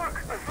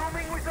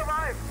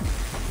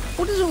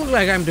 What does it look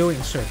like I'm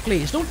doing, sir?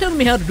 Please, don't tell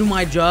me how to do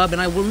my job,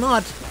 and I will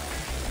not...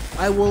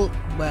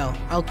 well,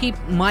 I'll keep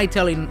my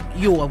telling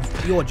you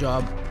of your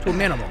job to a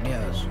minimum,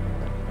 yes.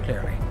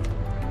 Clearly.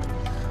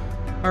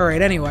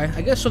 Alright, anyway,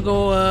 I guess we'll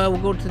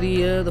go to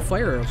the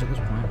fire arrows at this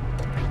point.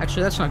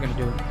 Actually, that's not going to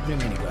do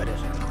me any good,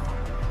 is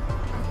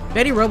it?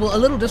 Betty Rubble, a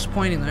little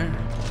disappointing there.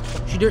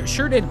 She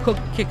sure did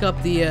kick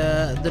up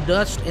the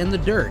dust and the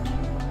dirt.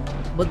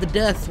 But the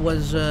death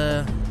was,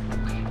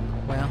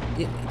 well,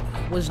 it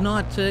was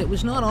not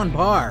on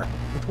par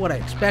with what I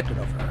expected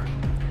of her.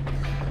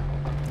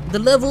 The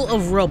level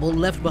of rubble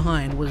left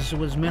behind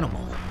was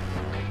minimal.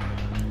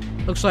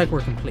 Looks like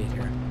we're complete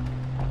here.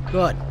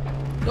 Good.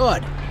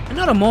 Good. And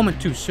not a moment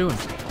too soon.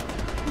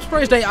 I'm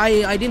surprised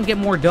I didn't get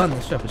more done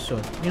this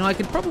episode. You know, I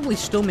could probably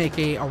still make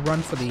a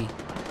run for the...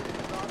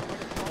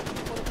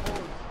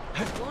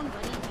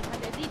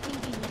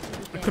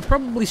 I could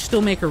probably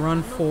still make a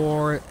run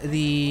for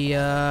the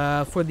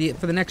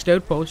next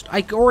outpost.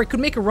 Or I could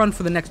make a run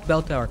for the next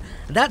bell tower.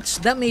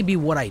 That may be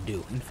what I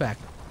do, in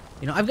fact.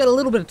 You know, I've got a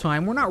little bit of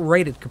time. We're not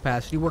right at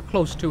capacity. We're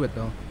close to it,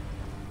 though.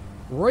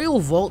 Royal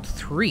Vault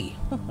 3.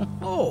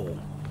 Oh.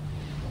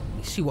 Let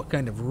me see what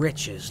kind of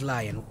riches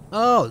lie in...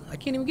 Oh, I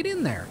can't even get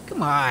in there.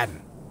 Come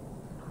on.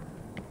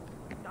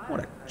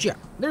 What a jet.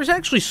 There's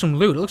actually some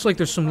loot. It looks like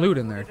there's some loot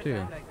in there,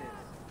 too.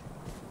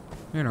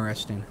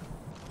 Interesting.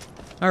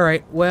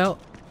 Alright, well...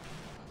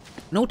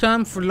 No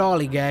time for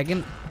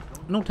lollygagging.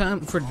 No time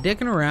for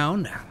dicking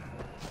around.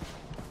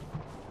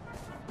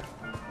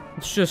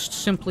 Let's just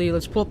simply...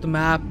 Let's pull up the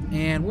map,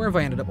 and where have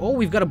I ended up? Oh,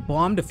 we've got a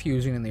bomb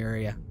defusing in the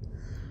area.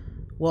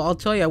 Well, I'll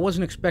tell you, I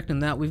wasn't expecting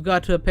that. We've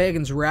got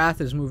Pagan's Wrath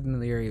has moved into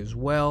the area as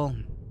well.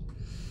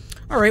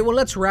 Alright, well,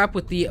 let's wrap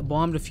with the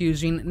bomb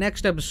defusing.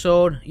 Next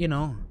episode, you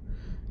know,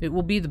 It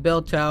will be the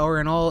bell tower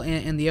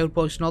and the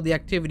outpost and all the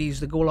activities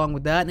that go along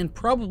with that, and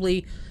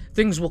probably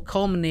things will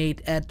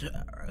culminate at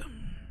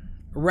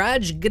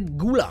Rajgad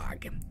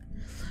Gulag.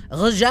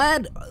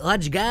 Rajgad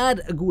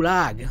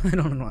Gulag. I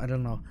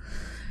don't know.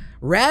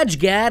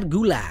 Rajgad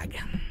Gulag.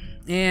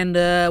 And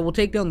we'll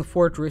take down the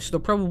fortress.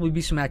 There'll probably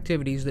be some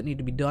activities that need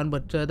to be done,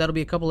 but that'll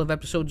be a couple of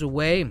episodes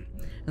away. And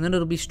then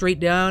it'll be straight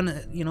down,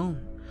 you know,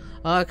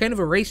 kind of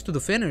a race to the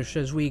finish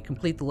as we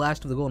complete the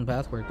last of the Golden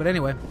Path work. But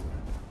anyway,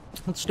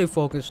 let's stay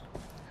focused.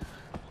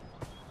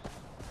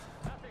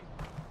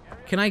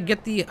 Can I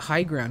get the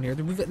high ground here?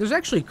 There's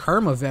actually a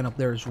karma vent up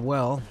there as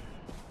well.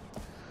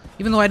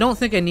 Even though I don't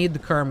think I need the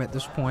karma at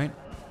this point.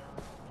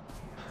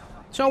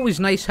 It's always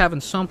nice having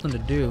something to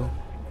do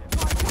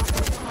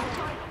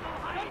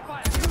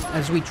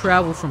as we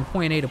travel from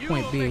point A to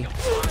point B,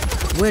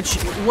 which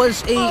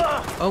was a...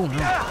 Oh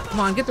no.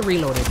 Come on, get the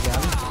reloaded,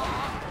 Gavin.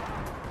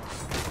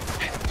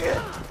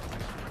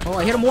 Oh,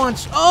 I hit him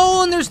once.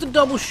 Oh, and there's the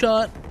double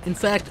shot. In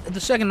fact, the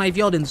second knife,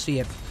 y'all didn't see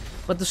it,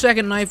 but the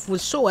second knife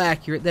was so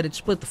accurate that it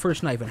split the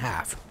first knife in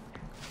half.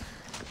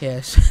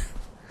 Yes.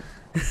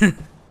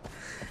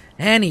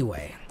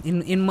 Anyway,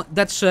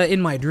 that's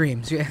in my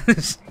dreams,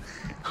 yes.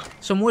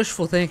 Some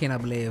wishful thinking, I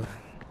believe.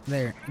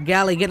 There.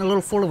 Galley getting a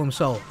little full of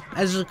himself.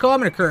 As is a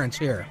common occurrence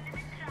here.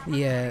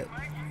 Yeah.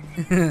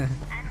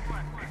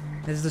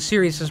 As the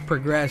series has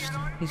progressed,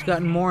 he's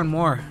gotten more and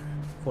more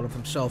full of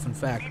himself, in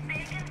fact.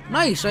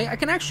 Nice! I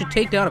can actually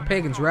take down a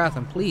Pagan's Wrath.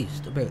 I'm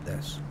pleased about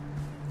this.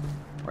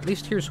 Or at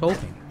least here's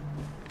hoping.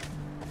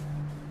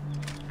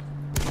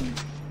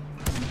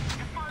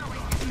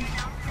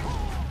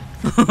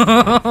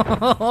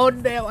 Oh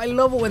damn, I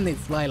love it when they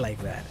fly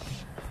like that.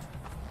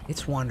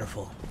 It's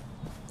wonderful.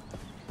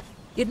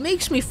 It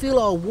makes me feel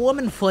all warm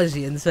and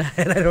fuzzy inside.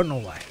 I don't know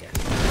why.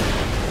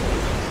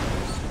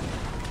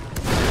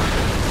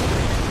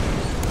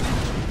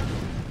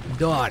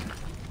 Done.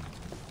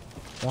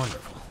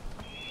 Wonderful.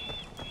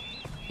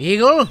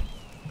 Eagle,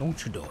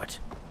 don't you do it.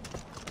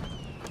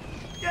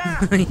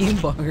 You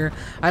bugger.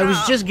 I was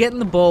just getting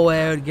the bow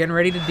out, getting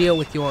ready to deal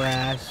with your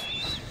ass.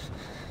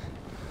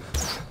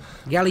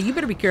 Gally, you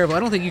better be careful. I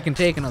don't think you can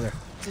take another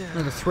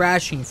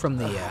thrashing from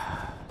the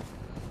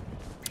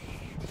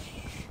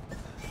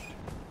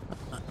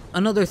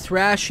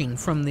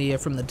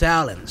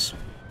Talons.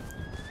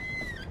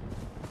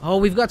 Oh,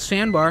 we've got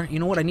sandbar. You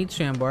know what? I need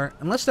sandbar.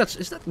 Unless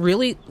is that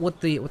really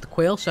what the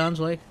quail sounds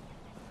like?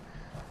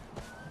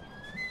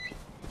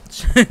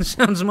 It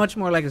sounds much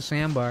more like a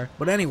sandbar.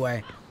 But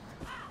anyway.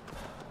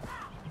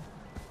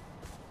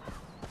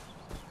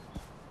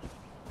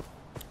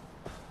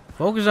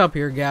 Focus up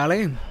here,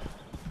 Gally.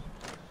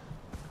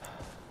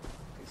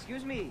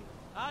 Excuse me.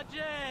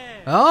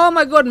 Ajay! Oh,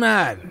 my good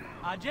man.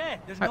 Ajay,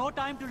 there's no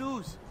time to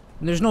lose.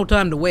 There's no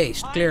time to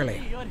waste, clearly.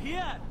 Finally, you're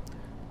here.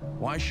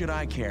 Why should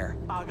I care?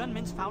 Pagan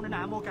Min's found an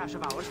ammo cache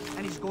of ours,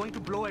 and he's going to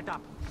blow it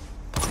up.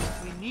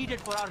 We need it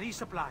for our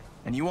resupply.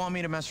 And you want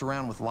me to mess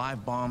around with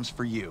live bombs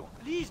for you?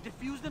 Please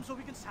defuse them so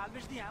we can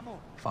salvage the ammo.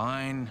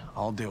 Fine,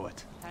 I'll do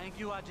it. Thank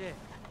you, Ajay.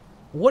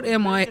 What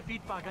am I...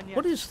 Defeat Pagan yet.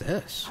 What is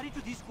this? Hurry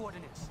to these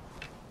coordinates.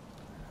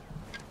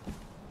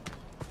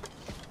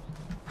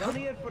 Come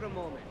here for a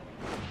moment.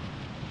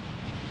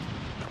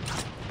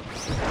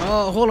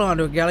 Oh, hold on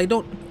to it, Gally.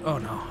 Don't... Oh,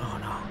 no. Oh,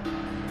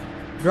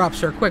 no. Drop,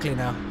 sir. Quickly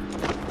now.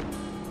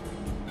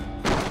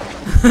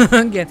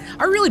 Again,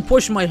 I really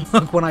push my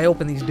luck when I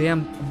open these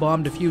damn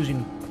bomb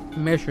defusing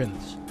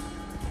missions.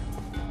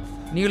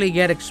 Nearly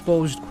get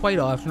exposed quite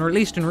often, or at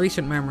least in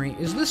recent memory.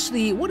 Is this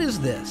the... What is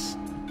this?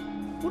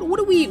 What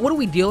are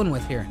we dealing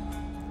with here?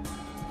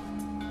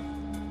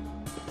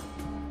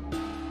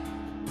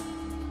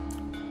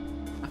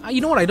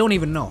 You know what? I don't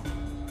even know.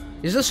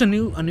 Is this a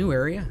new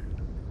area?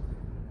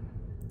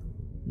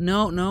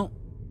 No.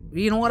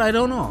 You know what? I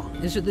don't know.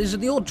 Is it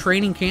the old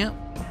training camp?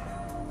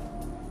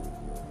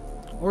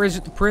 Or is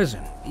it the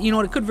prison? You know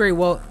what? It could very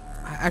well...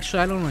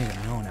 Actually, I don't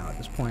even know now at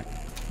this point.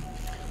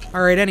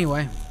 Alright,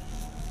 anyway.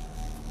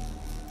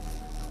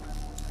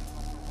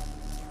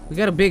 We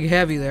got a big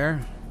heavy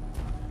there.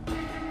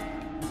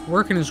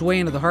 Working his way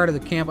into the heart of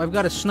the camp. I've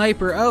got a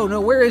sniper. Oh, no,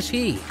 where is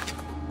he?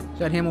 Is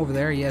that him over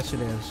there? Yes,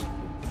 it is.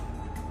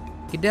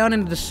 Get down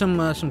into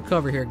some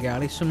cover here,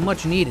 Gally. Some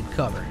much-needed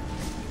cover.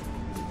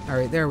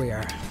 Alright, there we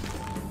are.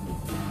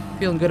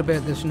 Feeling good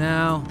about this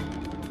now.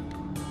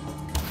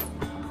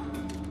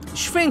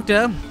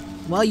 Sphincter,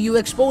 well, you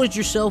exposed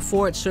yourself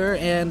for it, sir,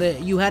 and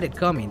you had it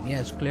coming.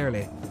 Yes,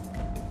 clearly.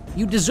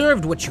 You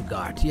deserved what you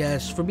got,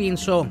 yes, for being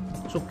so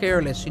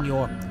careless in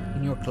your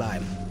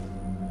climb.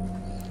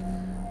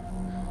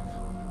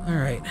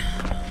 Alright.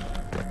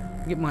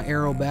 Get my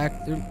arrow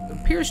back. There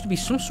appears to be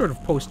some sort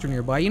of poster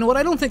nearby. You know what?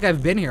 I don't think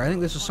I've been here. I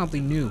think this is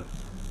something new.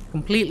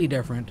 Completely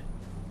different.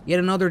 Yet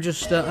another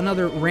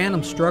another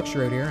random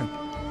structure out here.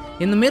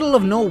 In the middle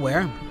of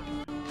nowhere.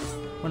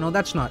 Well, no,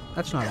 that's not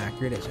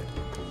accurate, is it?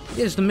 It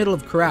is the middle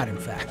of Karat, in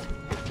fact.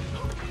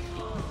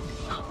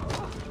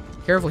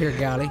 Careful here,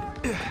 Gally.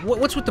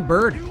 What's with the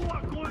bird?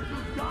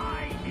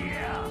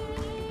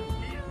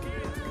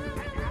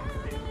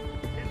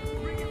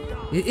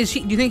 Is he?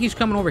 Do you think he's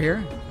coming over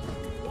here?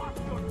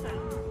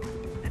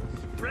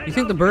 You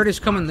think the bird is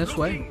coming this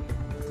way?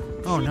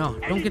 Oh no!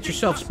 Don't get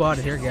yourself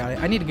spotted here, Gally.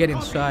 I need to get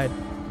inside.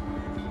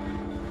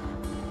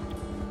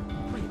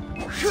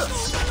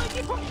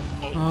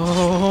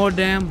 Oh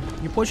damn!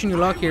 You're pushing your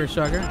luck here,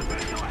 sucker.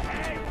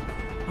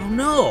 Oh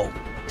no!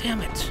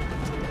 Damn it!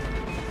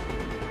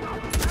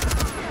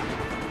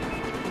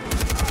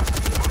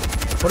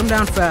 Put him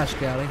down fast,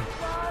 Gally.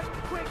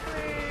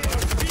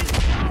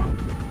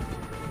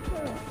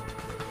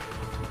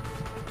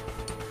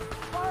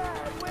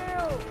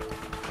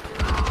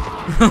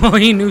 Oh,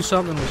 he knew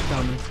something was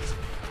coming.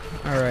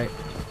 Alright.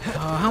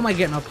 How am I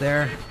getting up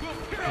there?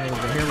 There we go,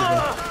 here we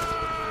go.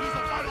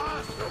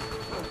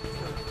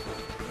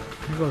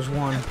 Here goes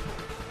one.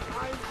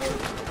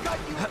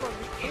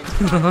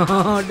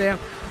 Oh, damn.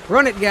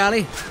 Run it,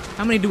 Gally.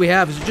 How many do we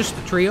have? Is it just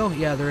the trio?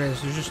 Yeah, there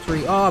is. There's just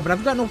 3. Oh, but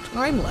I've got no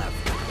time left.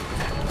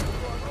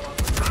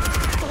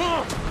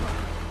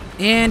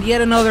 And yet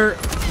another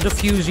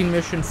defusing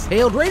mission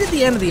failed right at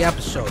the end of the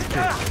episode,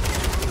 too.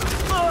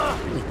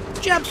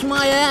 Japs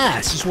my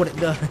ass is what it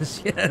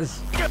does,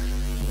 yes.